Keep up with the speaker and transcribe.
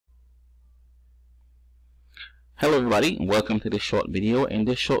Hello everybody, and welcome to this short video. In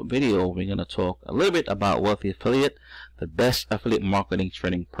this short video, we're going to talk a little bit about Wealthy Affiliate, the best affiliate marketing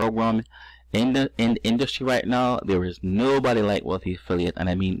training program in the industry right now. There is nobody like Wealthy Affiliate, and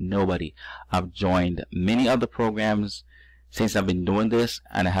I mean nobody. I've joined many other programs since I've been doing this,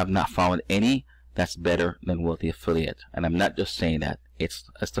 and I have not found any that's better than Wealthy Affiliate. And I'm not just saying that, it's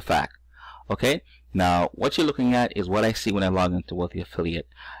the fact. Okay, now what you're looking at is what I see when I log into Wealthy Affiliate.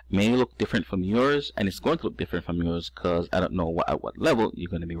 It may look different from yours, and it's going to look different from yours because I don't know at what level you're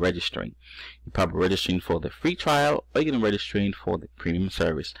going to be registering. You're probably registering for the free trial, or you're going to be registering for the premium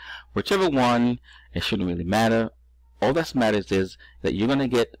service. Whichever one, it shouldn't really matter. All that matters is that you're going to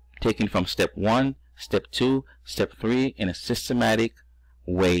get taken from step 1, step 2, step 3 in a systematic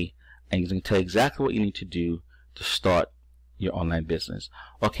way, and it's going to tell you exactly what you need to do to start your online business.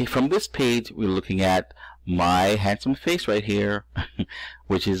 Okay, from this page we're looking at my handsome face right here,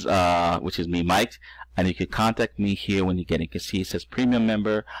 which is me, Mike, and you can contact me here when you get it. You can see it says premium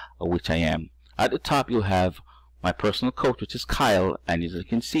member, which I am. At the top you'll have my personal coach, which is Kyle, and as you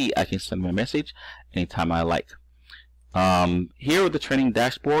can see, I can send my message anytime I like. Here are the training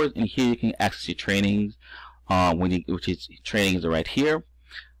dashboard, and here you can access your trainings, trainings are right here.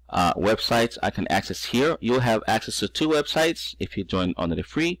 Websites I can access here. You'll have access to 2 websites if you join under the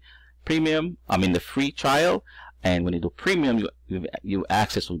free trial, and when you do premium, you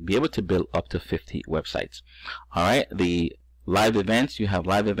will be able to build up to 50 websites. Alright, the live events, you have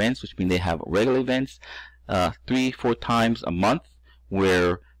live events, which means they have regular events 3-4 times a month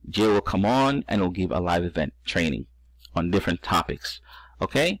where Jay will come on and will give a live event training on different topics.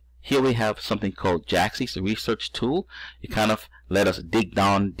 Okay, here we have something called Jaxi. It's a research tool. It kind of let us dig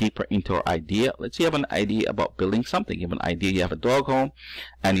down deeper into our idea. Let's say you have an idea about building something. You have an idea, you have a dog home,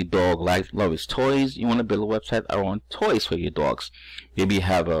 and your dog loves toys. You want to build a website around toys for your dogs. Maybe you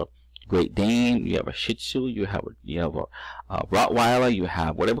have a Great Dane, you have a Shih Tzu, you have a Rottweiler, you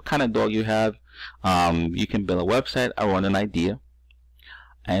have whatever kind of dog you have. You can build a website around an idea,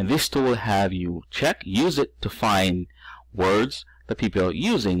 and this tool will have you use it to find words that people are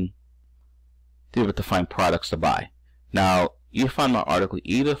using to be able to find products to buy. Now, you find my article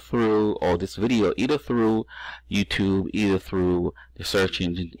either through, or this video, either through YouTube, either through the search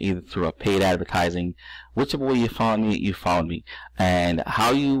engine, either through a paid advertising. Whichever way you found me, you found me. And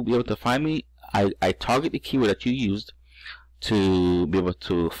how you be able to find me, I target the keyword that you used to be able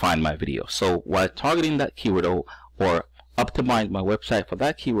to find my video. So while targeting that keyword or optimize my website for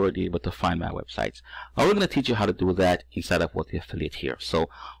that keyword, you're able to find my websites. Now we're going to teach you how to do that inside of Wealthy Affiliate here. So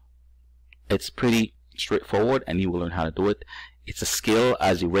it's pretty straightforward, and you will learn how to do it. It's a skill,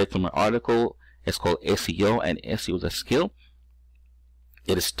 as you read from my article. It's called SEO, and SEO is a skill.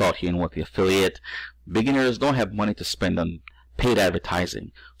 It is taught here in Wealthy Affiliate. Beginners don't have money to spend on paid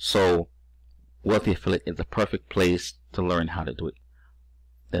advertising, so Wealthy Affiliate is the perfect place to learn how to do it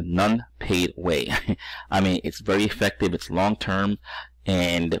the non-paid way. I mean, it's very effective, it's long-term,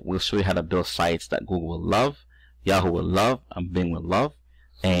 and we'll show you how to build sites that Google will love, Yahoo will love, and Bing will love,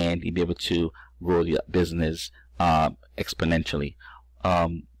 and you'll be able to grow your business exponentially.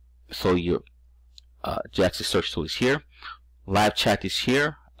 So your Jaxi search tool is here. Live chat is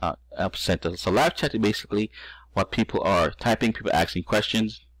here. Up center. So live chat is basically what people are typing, people asking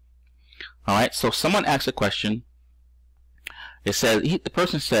questions. Alright, so someone asks a question. It says, the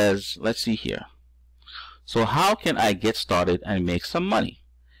person says, let's see here. So how can I get started and make some money?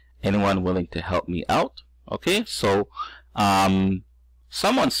 Anyone willing to help me out? Okay, so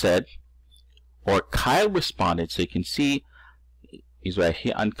someone said, or Kyle responded, so you can see he's right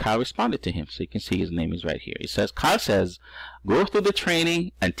here, and Kyle responded to him, so you can see his name is right here. It says, Kyle says, go through the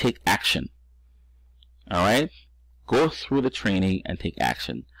training and take action. Alright, go through the training and take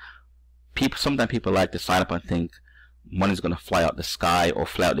action. Sometimes people like to sign up and think money's going to fly out the sky or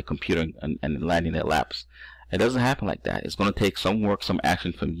fly out the computer and land in their laps. It doesn't happen like that. It's going to take some work, some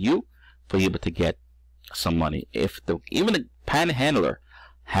action from you for you to get some money. Even the panhandler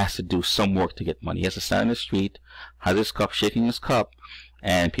has to do some work to get money. He has to stand in the street, has his cup, shaking his cup,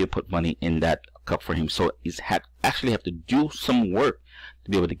 and people put money in that cup for him. So he's actually have to do some work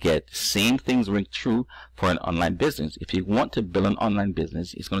to be able to get the same things ring true for an online business. If you want to build an online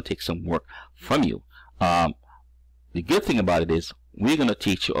business, it's going to take some work from you. The good thing about it is we're going to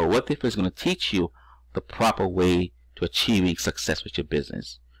teach you, or Wealthy Affiliate is going to teach you the proper way to achieving success with your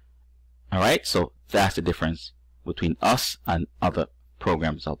business. Alright, so that's the difference between us and other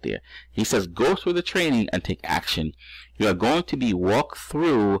programs out there. He says, go through the training and take action. You are going to be walked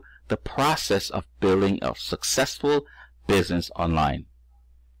through the process of building a successful business online.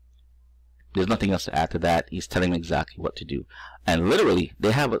 There's nothing else to add to that. He's telling me exactly what to do. And literally,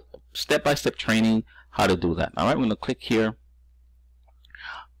 they have a step-by-step training how to do that. All right, we're going to click here.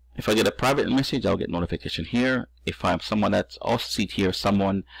 If I get a private message, I'll get notification here. If I'm someone that's also see here,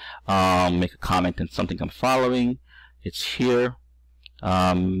 someone make a comment on something I'm following, it's here.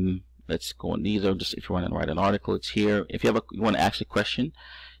 Let's go on. These are just if you want to write an article, it's here. If you want to ask a question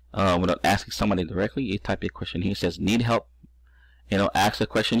without asking somebody directly, you type a question here. It says need help. Ask a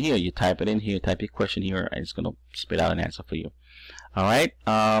question here. You type it in here, type a question here, and it's going to spit out an answer for you. All right.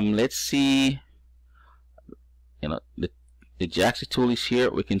 Let's see. The Jaaxy tool is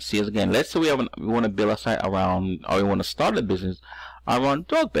here. We can see it again. Let's say we want to build a site around, or we want to start a business around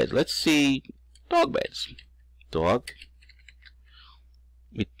dog beds. Let's see dog beds.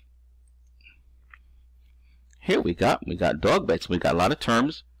 Here we got dog beds. We got a lot of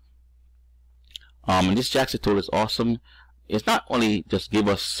terms. And this Jaaxy tool is awesome. It's not only just give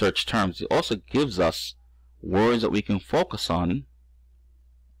us search terms, it also gives us words that we can focus on.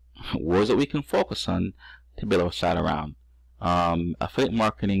 Words that we can focus on to build our site around. Affiliate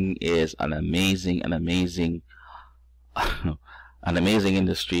marketing is an amazing industry.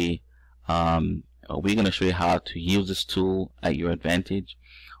 We're going to show you how to use this tool at your advantage.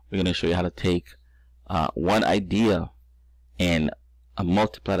 We're going to show you how to take one idea and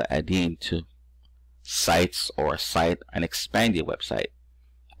multiply that idea into sites or a site and expand your website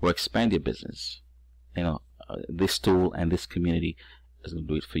or expand your business. This tool and this community is going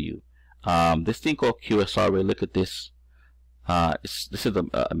to do it for you. This thing called QSR, look at this. This is a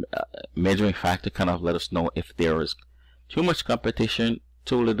measuring factor, kind of let us know if there is too much competition,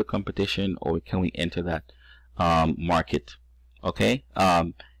 too little competition, or can we enter that market. Okay.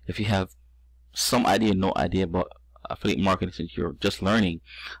 If you have some idea, no idea about affiliate marketing since you're just learning,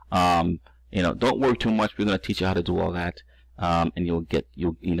 don't worry too much. We're going to teach you how to do all that, and you'll get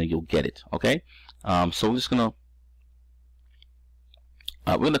it. Okay. So we're just gonna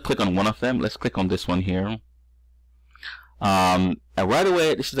click on one of them. Let's click on this one here. And right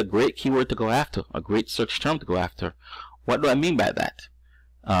away, this is a great keyword to go after, a great search term to go after. What do I mean by that?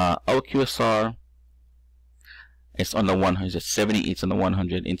 Our QSR is on the 100, 70, it's on the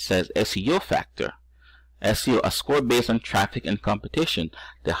 100. It says SEO factor. SEO, a score based on traffic and competition.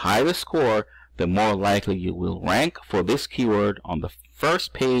 The higher the score, the more likely you will rank for this keyword on the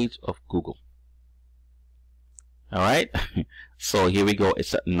first page of Google. Alright, so here we go,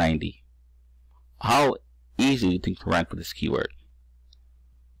 it's at 90. How easy do you think to rank for this keyword?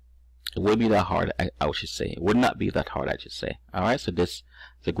 It wouldn't be that hard, I should say. It would not be that hard, I should say. Alright, so this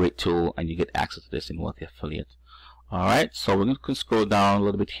is a great tool, and you get access to this in Wealthy Affiliate. Alright, so we're going to scroll down a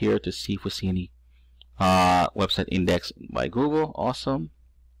little bit here to see if we see any website indexed by Google. Awesome.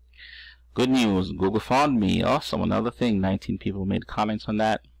 Good news, Google found me. Awesome. Another thing, 19 people made comments on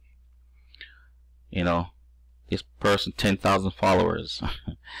that. This person, 10,000 followers.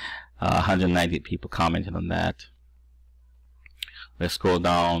 190 people commented on that. Let's scroll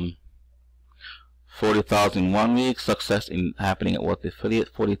down. 40,000 in 1 week. Success in happening at Wealthy Affiliate.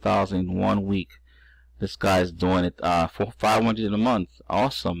 40,000 in 1 week. This guy's doing it for 500 in a month.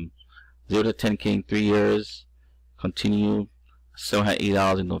 Awesome. 0 to 10K in 3 years. Continue.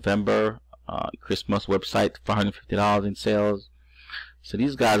 $780 in November. Christmas website, $550 in sales. So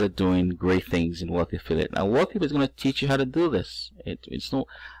these guys are doing great things in Wealthy Affiliate. Now Wealthy is going to teach you how to do this. They're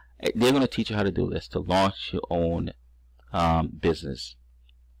going to teach you how to do this, to launch your own business.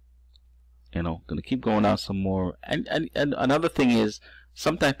 Going to keep going down some more. And another thing is,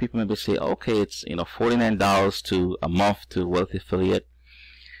 sometimes people maybe say, okay, it's $49 to a month to Wealthy Affiliate.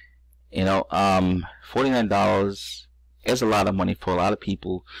 $49 is a lot of money for a lot of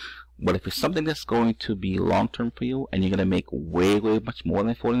people. But if it's something that's going to be long term for you, and you're going to make way much more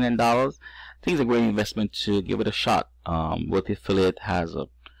than $49, I think it's a great investment to give it a shot. Wealthy Affiliate has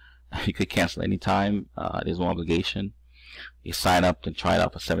you could cancel anytime. There's no obligation. You sign up and try it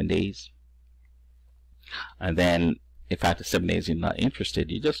out for 7 days, and then if after 7 days you're not interested,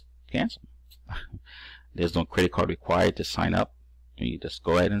 you just cancel. There's no credit card required to sign up. You just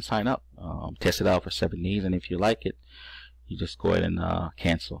go ahead and sign up. Test it out for 7 days, and if you like it, you just go ahead and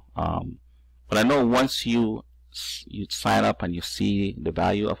cancel. But I know once you sign up and you see the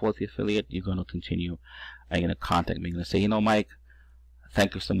value of Wealthy Affiliate, you're going to continue, and you're going to contact me and say, Mike,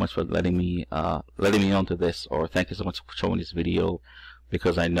 thank you so much for letting me onto this, or thank you so much for showing this video,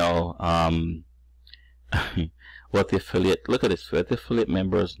 because I know Wealthy Affiliate, look at this, Wealthy Affiliate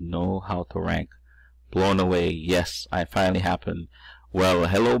members know how to rank. Blown away. Yes, I finally happened. Well,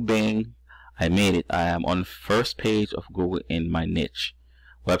 hello Bing, I made it. I am on first page of Google in my niche,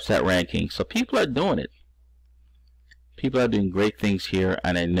 website ranking. So people are doing it. People are doing great things here,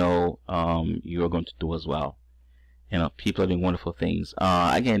 and I know you are going to do as well. You know, people are doing wonderful things.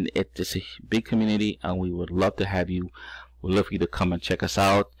 Again, it's a big community, and we would love to have you. We'd love for you to come and check us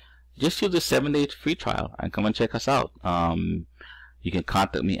out. Just use the 7-day free trial and come and check us out. You can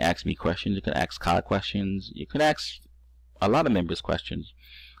contact me, ask me questions. You can ask Kyle questions. You can ask a lot of members questions.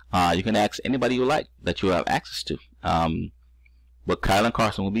 You can ask anybody you like that you have access to. But Kyle and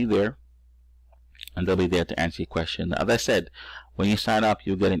Carson will be there, and they'll be there to answer your question. As I said, when you sign up,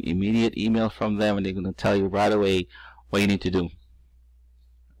 you'll get an immediate email from them, and they're going to tell you right away what you need to do.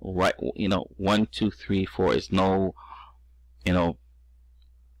 Right, you know, 1, 2, 3, 4 is no, you know,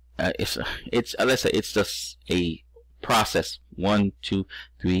 it's let's say it's just a process. 1, 2,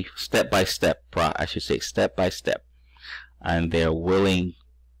 3, step by step. I should say step by step, and they're willing,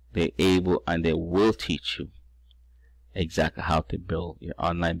 they're able, and they will teach you exactly how to build your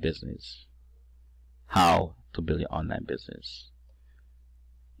online business. How to build your online business.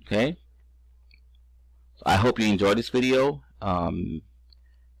 Okay, so I hope you enjoyed this video.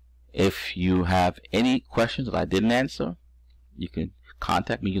 If you have any questions that I didn't answer, you can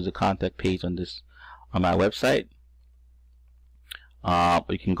contact me. Use the contact page on my website. But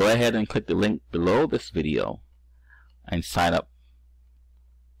you can go ahead and click the link below this video and sign up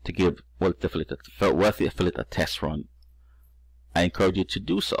to give Wealthy Affiliate a test run. I encourage you to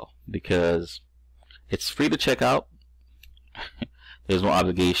do so because it's free to check out. There's no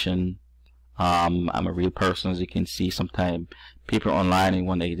obligation. I'm a real person, as you can see. Sometimes people are online and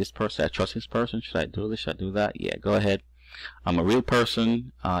wonder, hey, this person, I trust this person. Should I do this? Should I do that? Yeah, go ahead. I'm a real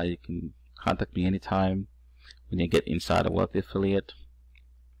person. You can contact me anytime when you get inside a Wealthy Affiliate.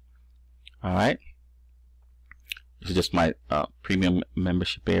 Alright. This is just my premium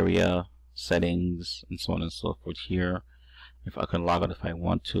membership area, settings, and so on and so forth here. If I can log out if I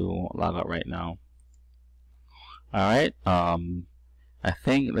want to, log out right now. Alright, I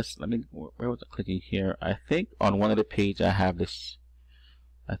think where was I clicking here? I think on one of the pages I have this,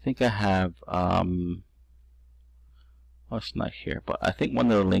 I think I have, oh, it's not here, but I think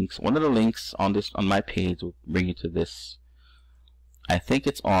one of the links on my page will bring you to this. I think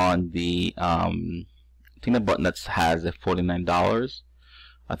it's on the, I think the button that has the $49.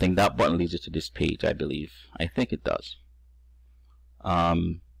 I think that button leads you to this page, I believe. I think it does.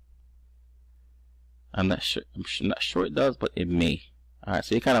 I'm not sure it does, but it may. Alright,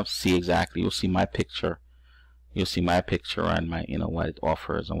 so you kind of see exactly, you'll see my picture. You'll see my picture and my, you know, what it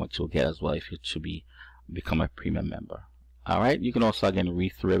offers and what you'll get as well if you should become a premium member. Alright, you can also again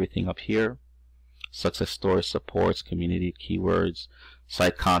read through everything up here. Success stories, supports, community, keywords,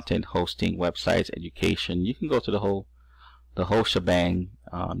 site content, hosting, websites, education. You can go to the whole shebang.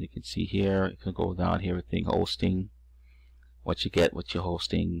 You can see here, you can go down here, everything, hosting, what you get, what you're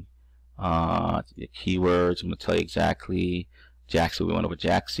hosting, your keywords. I'm going to tell you exactly. Jaxi, we went over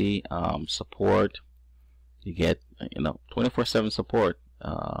Jaxi. Support, you get, you know, 24/7 support,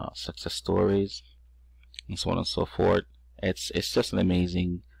 success stories, and so on and so forth. It's just an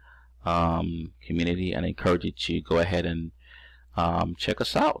amazing community, and I encourage you to go ahead and check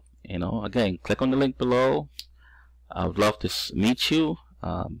us out. You know, again, click on the link below. I would love to meet you.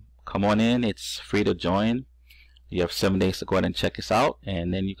 Come on in. It's free to join. You have 7 days to go ahead and check us out,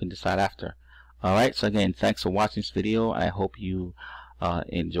 and then you can decide after. Alright, so again, thanks for watching this video. I hope you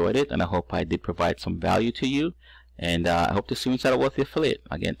enjoyed it, and I hope I did provide some value to you. And I hope to see you inside a Wealthy Affiliate.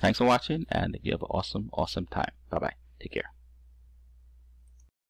 Again, thanks for watching, and you have an awesome time. Bye-bye. Take care.